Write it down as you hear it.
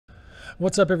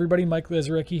What's up everybody, Mike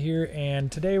Lazarecki here,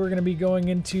 and today we're going to be going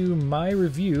into my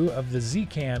review of the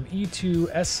Zcam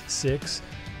E2 S6,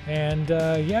 and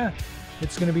yeah,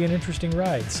 it's going to be an interesting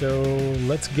ride, so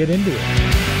let's get into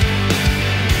it.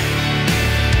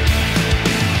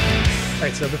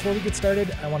 Alright, so before we get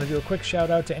started, I want to do a quick shout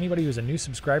out to anybody who's a new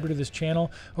subscriber to this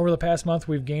channel. Over the past month,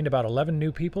 we've gained about 11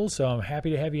 new people, so I'm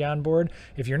happy to have you on board.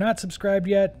 If you're not subscribed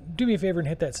yet, do me a favor and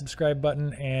hit that subscribe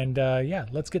button, and yeah,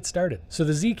 let's get started. So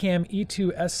the Zcam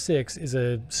E2 S6 is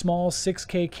a small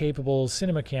 6K capable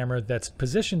cinema camera that's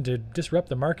positioned to disrupt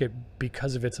the market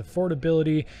because of its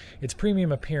affordability, its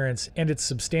premium appearance, and its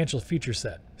substantial feature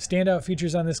set. Standout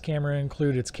features on this camera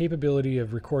include its capability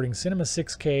of recording cinema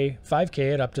 6K,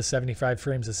 5K at up to 75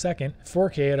 frames a second,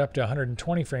 4K at up to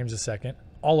 120 frames a second,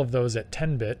 all of those at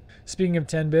 10-bit. Speaking of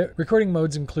 10-bit, recording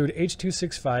modes include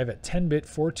H.265 at 10-bit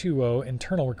 420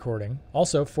 internal recording,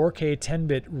 also 4K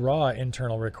 10-bit RAW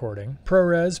internal recording,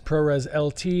 ProRes, ProRes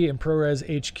LT, and ProRes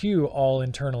HQ all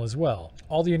internal as well.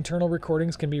 All the internal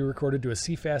recordings can be recorded to a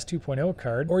CFast 2.0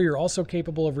 card, or you're also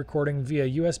capable of recording via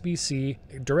USB-C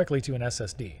directly to an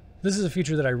SSD. This is a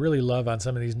feature that I really love on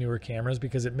some of these newer cameras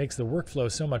because it makes the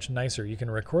workflow so much nicer. You can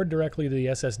record directly to the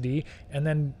SSD and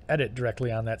then edit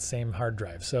directly on that same hard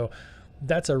drive. So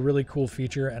that's a really cool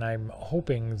feature, and I'm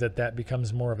hoping that that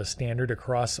becomes more of a standard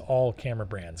across all camera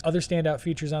brands. Other standout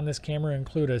features on this camera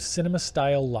include a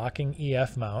cinema-style locking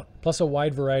EF mount, plus a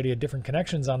wide variety of different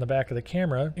connections on the back of the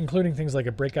camera, including things like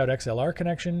a breakout XLR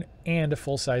connection and a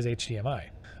full-size HDMI.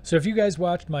 So if you guys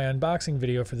watched my unboxing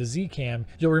video for the Zcam,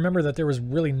 you'll remember that there was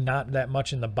really not that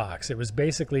much in the box. It was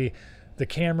basically the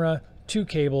camera, 2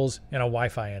 cables, and a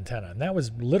Wi-Fi antenna. And that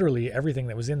was literally everything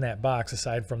that was in that box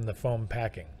aside from the foam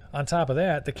packing. On top of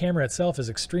that, the camera itself is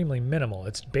extremely minimal.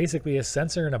 It's basically a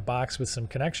sensor in a box with some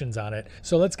connections on it.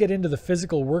 So let's get into the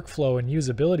physical workflow and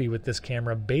usability with this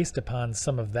camera based upon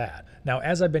some of that. Now,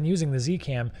 as I've been using the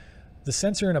Zcam, the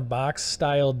sensor in a box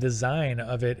style design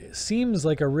of it seems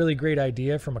like a really great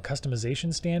idea from a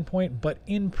customization standpoint, but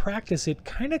in practice it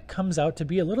kind of comes out to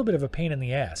be a little bit of a pain in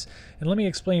the ass. And let me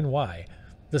explain why.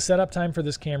 The setup time for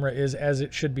this camera is, as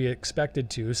it should be expected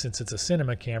to, since it's a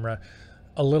cinema camera,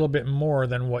 a little bit more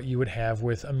than what you would have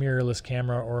with a mirrorless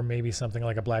camera or maybe something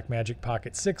like a Blackmagic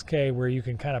Pocket 6K, where you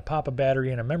can kind of pop a battery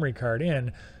and a memory card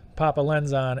in, pop a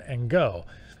lens on, and go.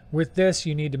 With this,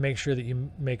 you need to make sure that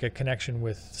you make a connection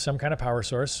with some kind of power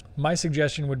source. My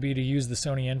suggestion would be to use the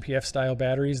Sony NPF style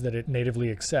batteries that it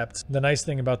natively accepts. The nice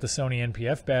thing about the Sony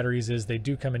NPF batteries is they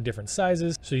do come in different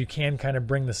sizes, so you can kind of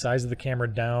bring the size of the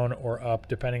camera down or up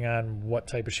depending on what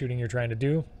type of shooting you're trying to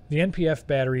do. The NPF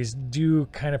batteries do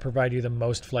kind of provide you the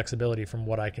most flexibility from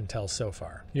what I can tell so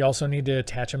far. You also need to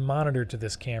attach a monitor to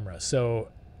this camera. So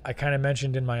I kind of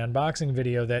mentioned in my unboxing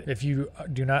video that if you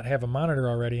do not have a monitor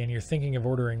already and you're thinking of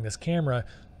ordering this camera,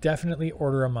 definitely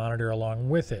order a monitor along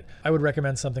with it. I would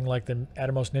recommend something like the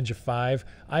Atomos Ninja 5.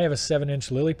 I have a 7-inch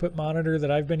Lilliput monitor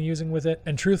that I've been using with it,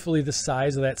 and truthfully the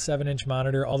size of that 7-inch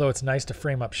monitor, although it's nice to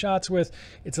frame up shots with,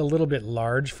 it's a little bit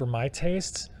large for my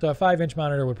tastes. So a 5-inch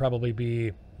monitor would probably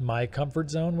be my comfort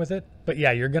zone with it. But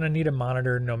yeah, you're gonna need a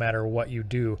monitor no matter what you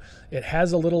do. It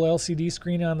has a little LCD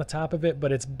screen on the top of it,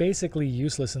 but it's basically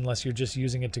useless unless you're just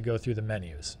using it to go through the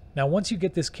menus. Now, once you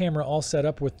get this camera all set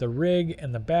up with the rig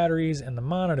and the batteries and the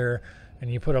monitor,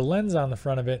 and you put a lens on the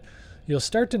front of it, you'll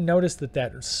start to notice that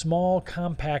that small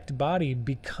compact body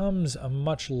becomes a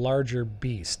much larger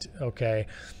beast, okay?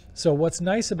 So what's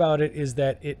nice about it is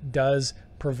that it does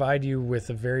provide you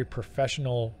with a very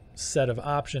professional set of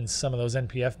options. Some of those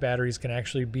NPF batteries can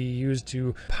actually be used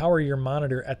to power your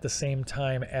monitor at the same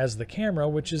time as the camera,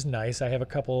 which is nice. I have a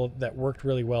couple that worked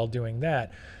really well doing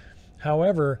that.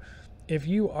 However, if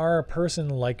you are a person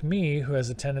like me who has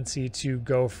a tendency to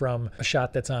go from a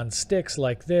shot that's on sticks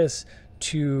like this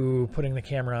to putting the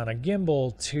camera on a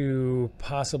gimbal to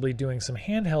possibly doing some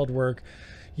handheld work,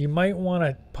 you might want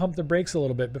to pump the brakes a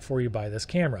little bit before you buy this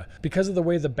camera. Because of the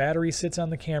way the battery sits on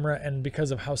the camera and because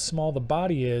of how small the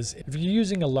body is, if you're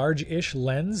using a large-ish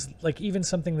lens, like even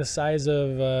something the size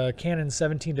of a Canon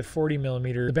 17 to 40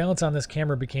 millimeter, the balance on this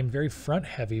camera became very front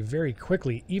heavy very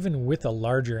quickly, even with a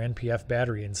larger NPF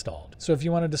battery installed. So if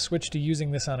you wanted to switch to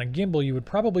using this on a gimbal, you would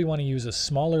probably want to use a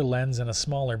smaller lens and a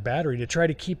smaller battery to try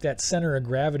to keep that center of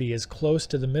gravity as close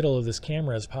to the middle of this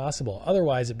camera as possible.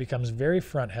 Otherwise, it becomes very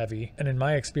front heavy, and in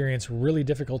my experience, really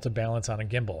difficult to balance on a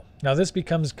gimbal. Now this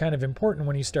becomes kind of important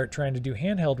when you start trying to do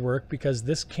handheld work because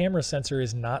this camera sensor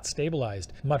is not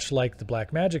stabilized, much like the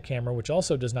Blackmagic camera, which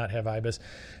also does not have IBIS.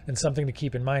 And something to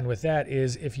keep in mind with that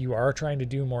is if you are trying to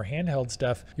do more handheld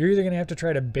stuff, you're either going to have to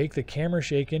try to bake the camera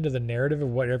shake into the narrative of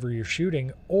whatever you're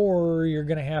shooting, or you're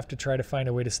going to have to try to find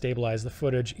a way to stabilize the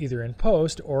footage either in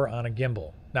post or on a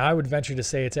gimbal. Now I would venture to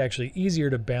say it's actually easier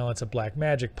to balance a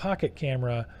Blackmagic pocket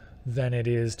camera than it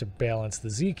is to balance the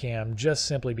Zcam, just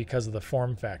simply because of the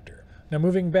form factor. Now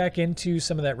moving back into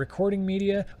some of that recording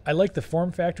media, I like the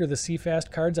form factor of the CFast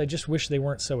cards, I just wish they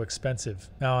weren't so expensive.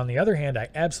 Now on the other hand, I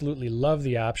absolutely love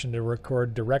the option to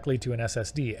record directly to an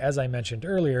SSD, as I mentioned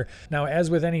earlier. Now as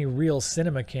with any real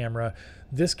cinema camera,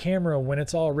 this camera, when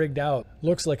it's all rigged out,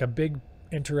 looks like a big,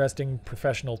 interesting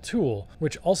professional tool,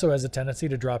 which also has a tendency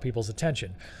to draw people's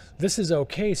attention. This is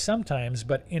okay sometimes,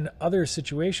 but in other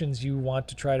situations you want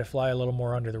to try to fly a little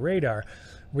more under the radar.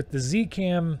 With the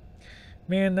Zcam,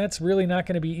 man, that's really not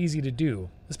going to be easy to do,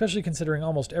 especially considering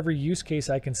almost every use case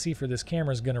I can see for this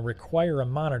camera is going to require a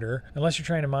monitor, unless you're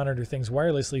trying to monitor things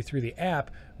wirelessly through the app,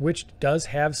 which does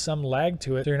have some lag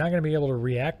to it, so you're not going to be able to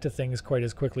react to things quite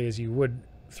as quickly as you would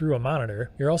through a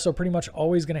monitor. You're also pretty much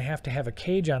always going to have a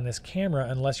cage on this camera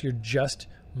unless you're just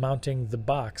mounting the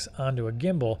box onto a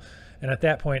gimbal, and at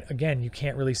that point, again, you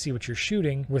can't really see what you're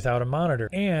shooting without a monitor,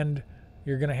 and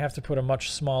you're going to have to put a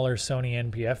much smaller Sony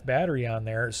NPF battery on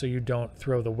there so you don't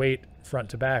throw the weight front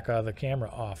to back of the camera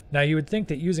off. Now you would think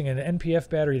that using an NPF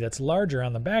battery that's larger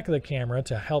on the back of the camera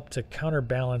to help to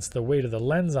counterbalance the weight of the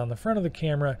lens on the front of the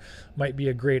camera might be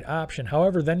a great option.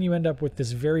 However, then you end up with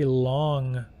this very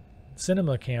long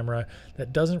cinema camera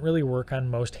that doesn't really work on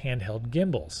most handheld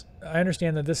gimbals. I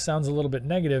understand that this sounds a little bit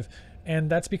negative, and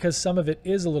that's because some of it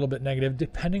is a little bit negative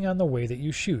depending on the way that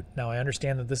you shoot. Now I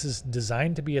understand that this is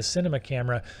designed to be a cinema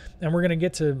camera, and we're going to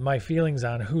get to my feelings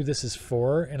on who this is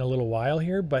for in a little while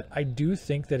here, but I do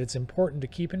think that it's important to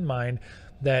keep in mind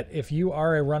that if you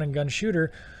are a run and gun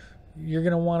shooter, you're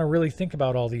going to want to really think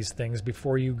about all these things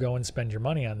before you go and spend your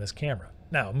money on this camera.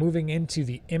 Now, moving into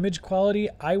the image quality,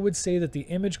 I would say that the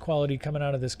image quality coming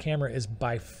out of this camera is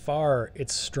by far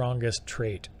its strongest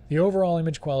trait. The overall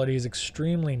image quality is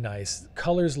extremely nice,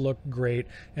 colors look great,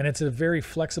 and it's a very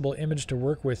flexible image to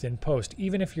work with in post.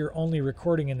 Even if you're only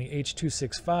recording in the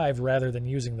H.265 rather than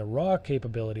using the RAW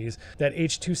capabilities, that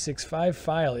H.265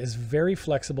 file is very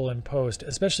flexible in post,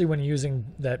 especially when using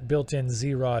that built-in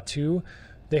ZRAW 2.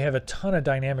 They have a ton of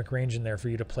dynamic range in there for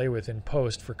you to play with in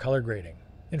post for color grading.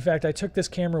 In fact, I took this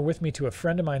camera with me to a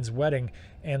friend of mine's wedding,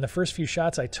 and the first few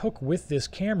shots I took with this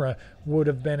camera would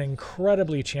have been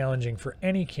incredibly challenging for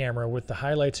any camera with the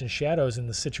highlights and shadows in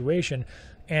the situation,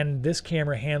 and this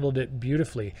camera handled it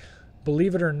beautifully.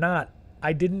 Believe it or not,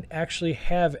 I didn't actually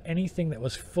have anything that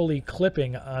was fully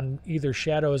clipping on either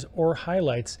shadows or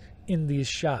highlights in these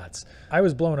shots. I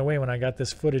was blown away when I got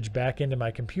this footage back into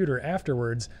my computer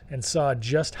afterwards and saw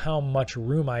just how much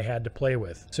room I had to play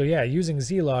with. So yeah, using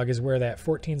Z-Log is where that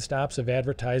 14 stops of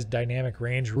advertised dynamic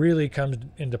range really comes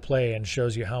into play and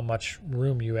shows you how much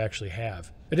room you actually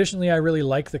have. Additionally, I really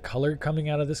like the color coming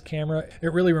out of this camera.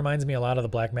 It really reminds me a lot of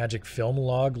the Blackmagic film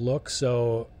log look,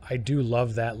 so I do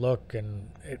love that look, and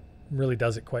it really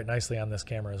does it quite nicely on this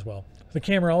camera as well. The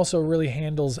camera also really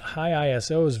handles high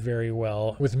ISOs very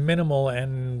well with minimal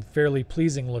and fairly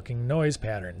pleasing looking noise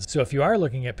patterns. So if you are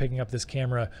looking at picking up this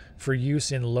camera for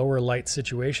use in lower light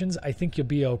situations, I think you'll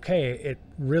be okay. It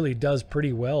really does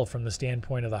pretty well from the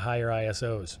standpoint of the higher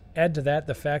ISOs. Add to that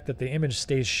the fact that the image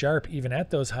stays sharp even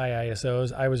at those high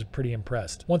ISOs, I was pretty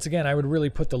impressed. Once again, I would really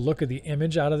put the look of the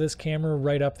image out of this camera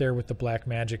right up there with the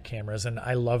Blackmagic cameras, and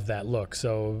I love that look,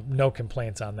 so no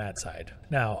complaints on that side.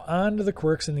 Now, on to the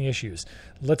quirks and the issues.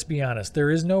 Let's be honest, there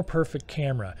is no perfect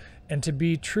camera, and to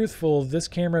be truthful, this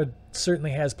camera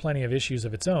certainly has plenty of issues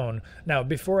of its own. Now,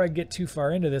 before I get too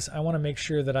far into this, I want to make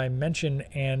sure that I mention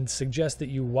and suggest that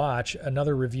you watch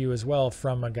another review as well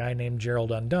from a guy named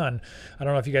Gerald Undone. I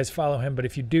don't know if you guys follow him, but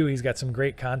if you do, he's got some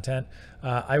great content.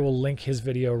 I will link his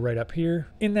video right up here.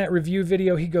 In that review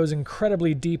video, he goes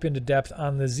incredibly deep into depth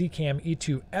on the Zcam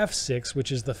E2 S6,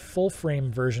 which is the full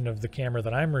frame version of the camera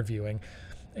that I'm reviewing.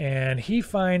 And he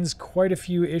finds quite a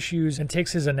few issues and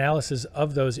takes his analysis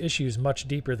of those issues much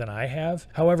deeper than I have.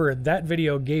 However, that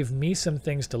video gave me some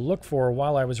things to look for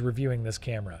while I was reviewing this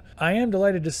camera. I am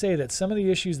delighted to say that some of the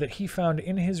issues that he found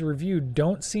in his review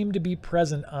don't seem to be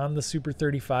present on the Super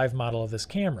 35 model of this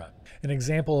camera. An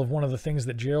example of one of the things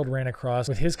that Gerald ran across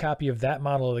with his copy of that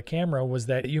model of the camera was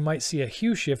that you might see a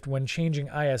hue shift when changing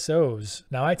ISOs.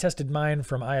 Now, I tested mine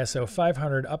from ISO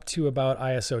 500 up to about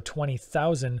ISO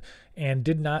 20,000, and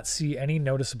did not see any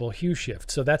noticeable hue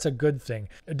shift. So that's a good thing.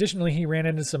 Additionally, he ran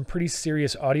into some pretty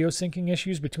serious audio syncing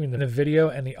issues between the video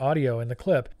and the audio in the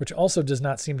clip, which also does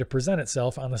not seem to present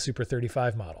itself on the Super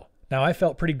 35 model. Now, I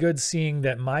felt pretty good seeing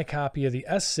that my copy of the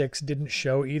S6 didn't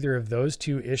show either of those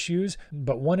two issues,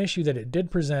 but one issue that it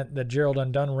did present that Gerald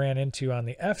Undone ran into on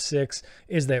the F6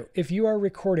 is that if you are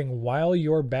recording while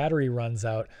your battery runs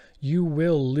out, you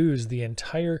will lose the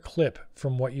entire clip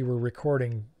from what you were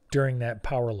recording during that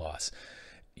power loss.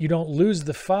 You don't lose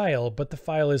the file, but the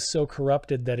file is so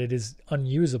corrupted that it is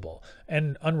unusable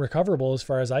and unrecoverable as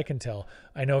far as I can tell.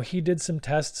 I know he did some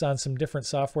tests on some different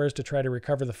softwares to try to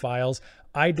recover the files.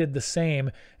 I did the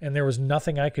same, and there was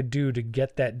nothing I could do to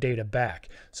get that data back.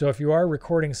 So if you are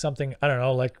recording something, I don't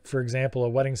know, like for example, a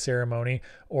wedding ceremony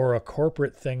or a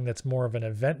corporate thing that's more of an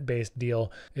event-based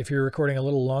deal, if you're recording a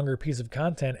little longer piece of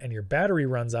content and your battery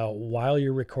runs out while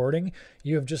you're recording,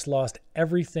 you have just lost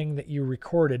everything that you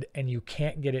recorded and you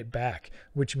can't get it back,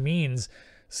 which means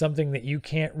something that you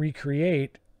can't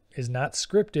recreate, is not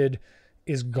scripted,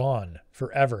 is gone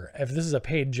forever. If this is a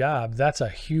paid job, that's a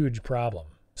huge problem.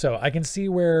 So I can see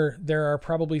where there are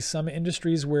probably some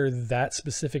industries where that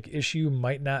specific issue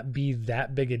might not be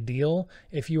that big a deal.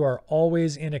 If you are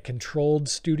always in a controlled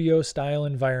studio style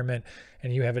environment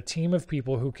and you have a team of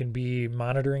people who can be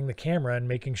monitoring the camera and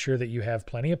making sure that you have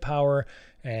plenty of power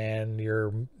and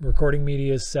your recording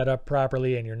media is set up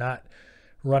properly and you're not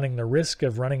running the risk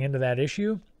of running into that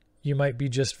issue, you might be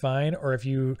just fine. Or if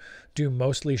you do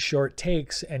mostly short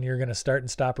takes and you're going to start and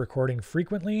stop recording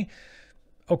frequently,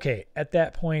 okay, at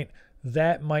that point,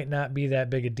 that might not be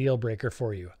that big a deal breaker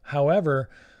for you. However,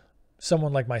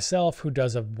 someone like myself who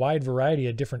does a wide variety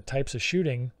of different types of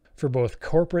shooting for both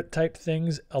corporate type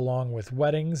things along with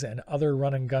weddings and other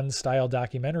run and gun style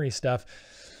documentary stuff,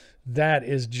 that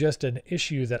is just an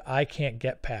issue that I can't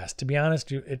get past. To be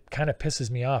honest, it kind of pisses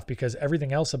me off because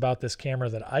everything else about this camera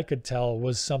that I could tell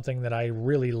was something that I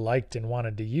really liked and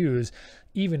wanted to use.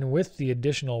 Even with the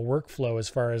additional workflow as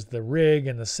far as the rig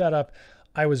and the setup,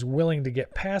 I was willing to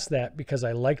get past that because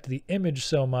I liked the image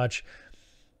so much.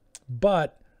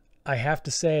 But I have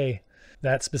to say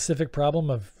that specific problem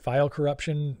of file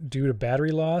corruption due to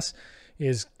battery loss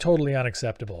is totally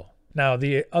unacceptable. Now,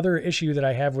 the other issue that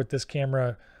I have with this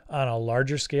camera on a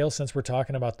larger scale, since we're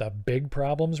talking about the big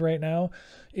problems right now,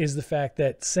 is the fact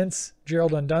that since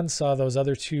Gerald Undone saw those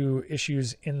other two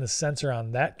issues in the sensor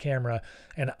on that camera,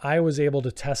 and I was able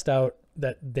to test out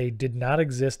that they did not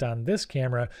exist on this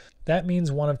camera, that means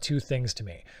one of two things to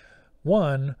me.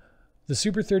 One, the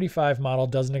Super 35 model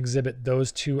doesn't exhibit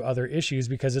those two other issues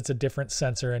because it's a different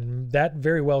sensor, and that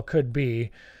very well could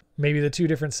be. Maybe the two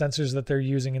different sensors that they're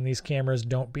using in these cameras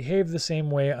don't behave the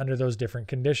same way under those different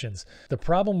conditions. The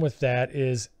problem with that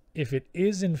is if it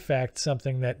is in fact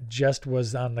something that just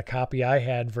was on the copy I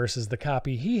had versus the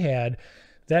copy he had,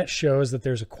 that shows that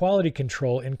there's a quality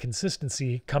control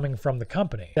inconsistency coming from the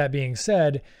company. That being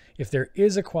said, if there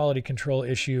is a quality control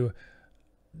issue,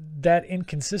 that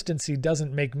inconsistency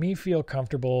doesn't make me feel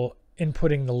comfortable in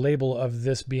putting the label of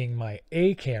this being my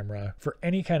A camera for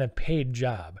any kind of paid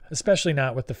job, especially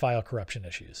not with the file corruption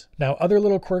issues. Now, other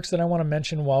little quirks that I want to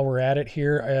mention while we're at it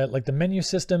here, like the menu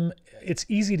system, it's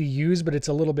easy to use, but it's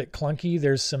a little bit clunky.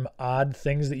 There's some odd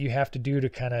things that you have to do to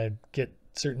kind of get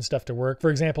certain stuff to work. For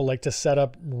example, like to set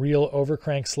up real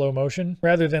overcrank slow motion,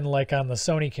 rather than like on the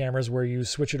Sony cameras where you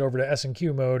switch it over to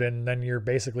S&Q mode and then you're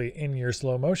basically in your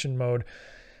slow motion mode.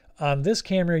 On this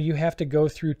camera, you have to go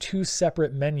through two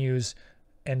separate menus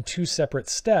and two separate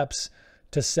steps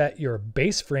to set your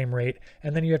base frame rate,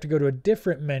 and then you have to go to a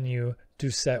different menu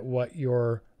to set what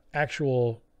your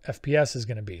actual FPS is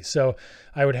going to be. So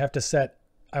I would have to set,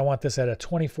 I want this at a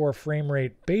 24 frame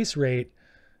rate base rate,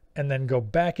 and then go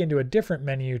back into a different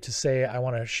menu to say I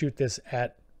want to shoot this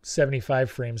at 75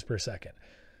 frames per second.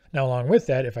 Now, along with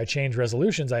that, if I change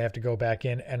resolutions, I have to go back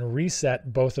in and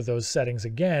reset both of those settings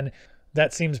again.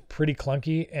 That seems pretty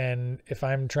clunky, and if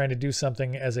I'm trying to do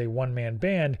something as a one-man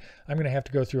band, I'm going to have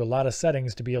to go through a lot of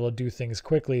settings to be able to do things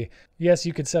quickly. Yes,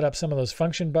 you could set up some of those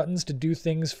function buttons to do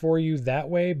things for you that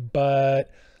way, but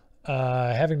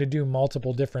having to do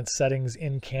multiple different settings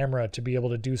in camera to be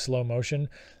able to do slow motion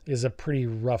is a pretty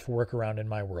rough workaround in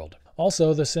my world.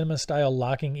 Also, the cinema style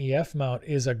locking EF mount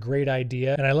is a great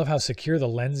idea, and I love how secure the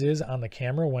lens is on the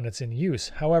camera when it's in use.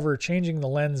 However, changing the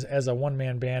lens as a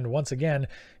one-man band, once again,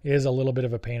 is a little bit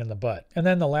of a pain in the butt. And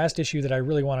then the last issue that I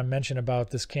really want to mention about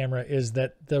this camera is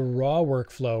that the RAW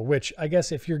workflow, which I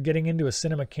guess if you're getting into a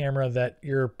cinema camera that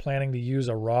you're planning to use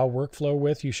a RAW workflow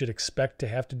with, you should expect to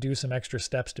have to do some extra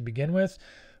steps to begin with.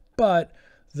 But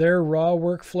their raw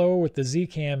workflow with the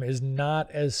Zcam is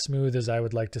not as smooth as I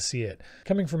would like to see it.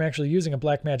 Coming from actually using a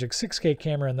Blackmagic 6K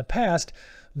camera in the past,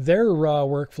 their raw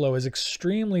workflow is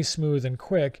extremely smooth and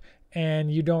quick,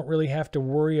 and you don't really have to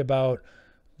worry about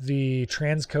the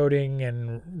transcoding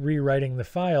and rewriting the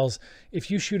files. If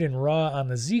you shoot in RAW on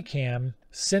the Zcam,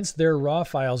 since their RAW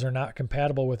files are not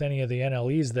compatible with any of the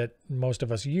NLEs that most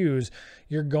of us use,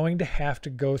 you're going to have to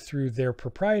go through their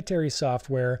proprietary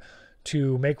software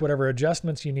to make whatever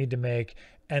adjustments you need to make,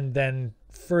 and then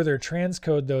further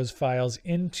transcode those files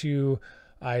into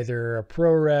either a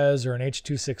ProRes or an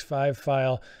H.265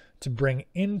 file to bring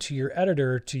into your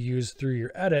editor to use through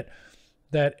your edit,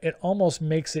 that it almost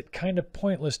makes it kind of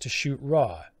pointless to shoot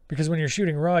RAW. Because when you're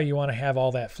shooting RAW, you want to have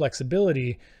all that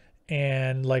flexibility.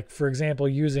 And like, for example,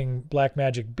 using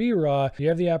Blackmagic B-RAW, you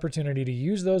have the opportunity to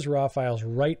use those RAW files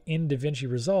right in DaVinci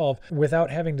Resolve without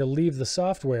having to leave the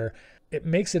software. It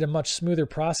makes it a much smoother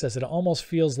process. It almost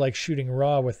feels like shooting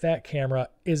RAW with that camera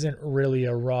isn't really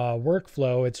a RAW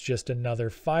workflow. It's just another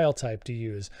file type to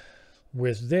use.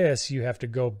 With this, you have to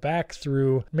go back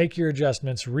through, make your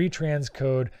adjustments,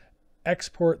 retranscode,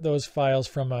 export those files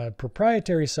from a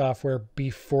proprietary software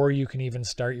before you can even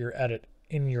start your edit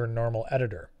in your normal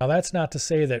editor. Now, that's not to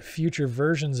say that future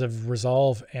versions of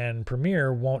Resolve and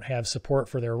Premiere won't have support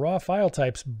for their RAW file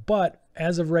types, but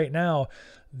as of right now,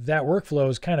 that workflow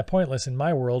is kind of pointless in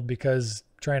my world, because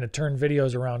trying to turn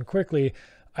videos around quickly,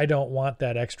 I don't want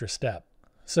that extra step.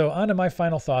 So on to my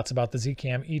final thoughts about the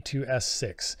Zcam E2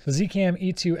 S6. The Zcam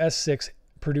E2 S6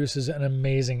 produces an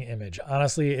amazing image.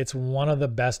 Honestly, it's one of the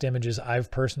best images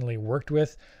I've personally worked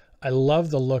with. I love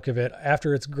the look of it.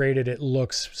 After it's graded, it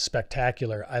looks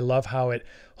spectacular. I love how it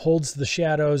holds the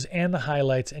shadows and the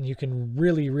highlights, and you can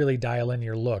really, really dial in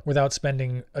your look without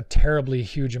spending a terribly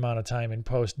huge amount of time in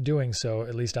post doing so,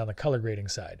 at least on the color grading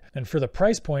side. And for the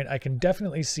price point, I can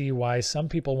definitely see why some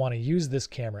people want to use this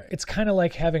camera. It's kind of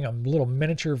like having a little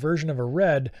miniature version of a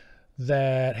Red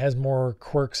that has more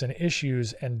quirks and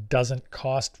issues and doesn't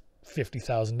cost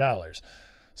 $50,000.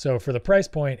 So for the price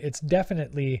point, it's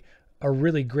definitely a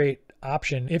really great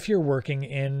option if you're working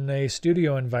in a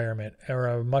studio environment or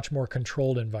a much more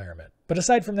controlled environment. But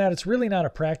aside from that, it's really not a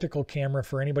practical camera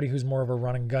for anybody who's more of a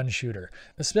run and gun shooter,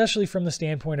 especially from the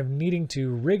standpoint of needing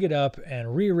to rig it up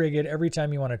and re-rig it every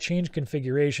time you want to change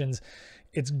configurations.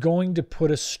 It's going to put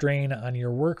a strain on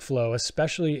your workflow,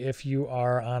 especially if you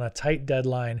are on a tight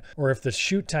deadline or if the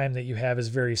shoot time that you have is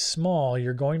very small.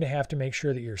 You're going to have to make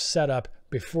sure that you're set up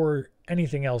before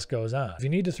anything else goes on. If you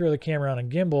need to throw the camera on a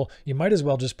gimbal, you might as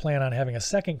well just plan on having a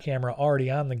second camera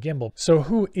already on the gimbal. So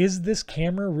who is this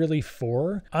camera really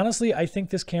for? Honestly, I think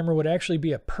this camera would actually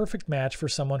be a perfect match for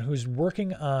someone who's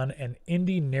working on an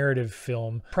indie narrative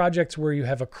film, projects where you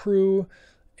have a crew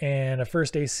and a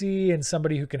first AC and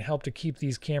somebody who can help to keep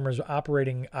these cameras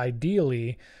operating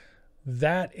ideally.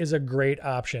 That is a great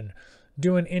option.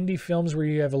 Doing indie films where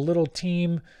you have a little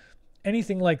team,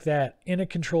 anything like that in a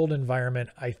controlled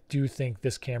environment, I do think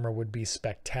this camera would be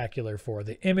spectacular for.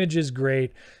 The image is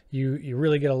great. You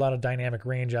really get a lot of dynamic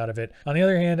range out of it. On the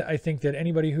other hand, I think that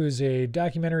anybody who's a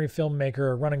documentary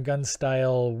filmmaker, a run and gun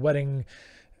style wedding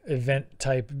event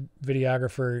type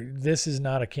videographer, this is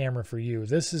not a camera for you.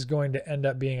 This is going to end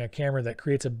up being a camera that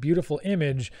creates a beautiful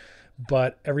image,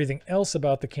 but everything else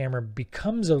about the camera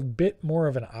becomes a bit more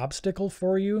of an obstacle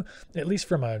for you, at least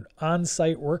from an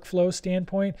on-site workflow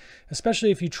standpoint. Especially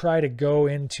if you try to go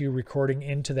into recording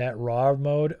into that RAW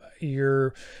mode,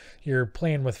 you're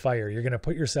playing with fire. You're going to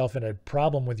put yourself in a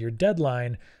problem with your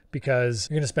deadline because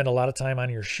you're going to spend a lot of time on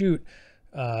your shoot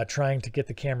trying to get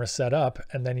the camera set up,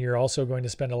 and then you're also going to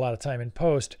spend a lot of time in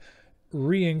post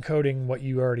re-encoding what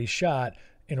you already shot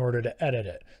in order to edit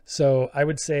it. So I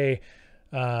would say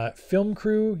film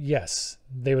crew, yes,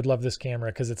 they would love this camera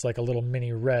because it's like a little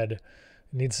mini Red. It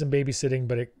needs some babysitting,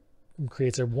 but it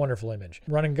creates a wonderful image.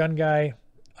 Run and gun guy,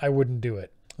 I wouldn't do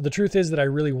it. The truth is that I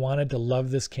really wanted to love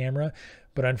this camera,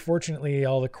 but unfortunately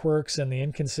all the quirks and the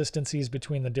inconsistencies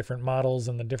between the different models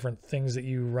and the different things that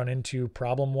you run into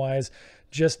problem-wise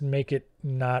just make it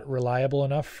not reliable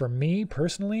enough for me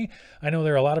personally. I know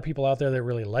there are a lot of people out there that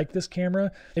really like this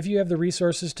camera. If you have the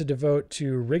resources to devote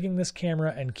to rigging this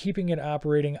camera and keeping it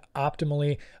operating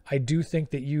optimally, I do think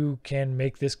that you can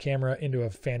make this camera into a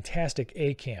fantastic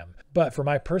A-cam. But for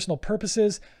my personal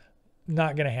purposes,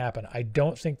 not going to happen. I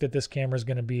don't think that this camera is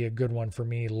going to be a good one for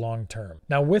me long term.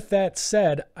 Now, with that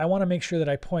said, I want to make sure that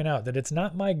I point out that it's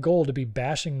not my goal to be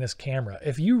bashing this camera.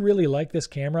 If you really like this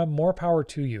camera, more power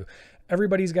to you.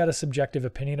 Everybody's got a subjective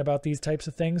opinion about these types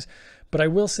of things, but I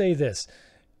will say this.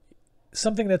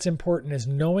 Something that's important is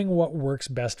knowing what works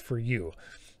best for you.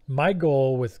 My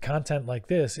goal with content like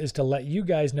this is to let you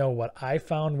guys know what I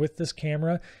found with this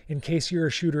camera in case you're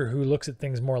a shooter who looks at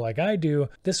things more like I do.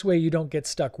 This way you don't get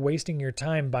stuck wasting your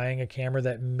time buying a camera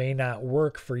that may not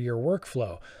work for your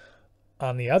workflow.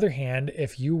 On the other hand,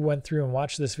 if you went through and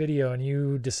watched this video and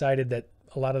you decided that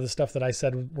a lot of the stuff that I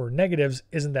said were negatives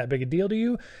isn't that big a deal to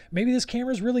you, maybe this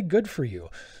camera is really good for you.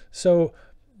 So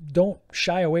don't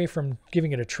shy away from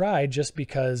giving it a try just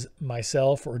because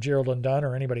myself or Gerald and Dunn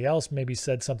or anybody else maybe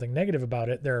said something negative about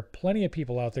it. There are plenty of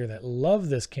people out there that love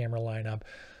this camera lineup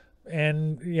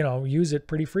and, you know, use it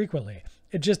pretty frequently.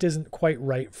 It just isn't quite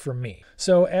right for me.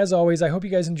 So as always, I hope you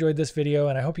guys enjoyed this video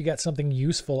and I hope you got something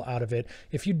useful out of it.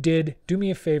 If you did, do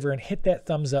me a favor and hit that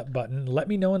thumbs up button. Let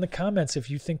me know in the comments if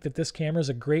you think that this camera is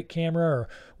a great camera or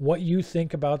what you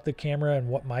think about the camera and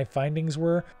what my findings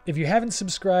were. If you haven't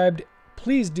subscribed,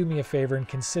 please do me a favor and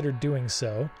consider doing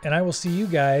so. And I will see you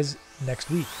guys next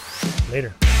week.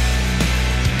 Later.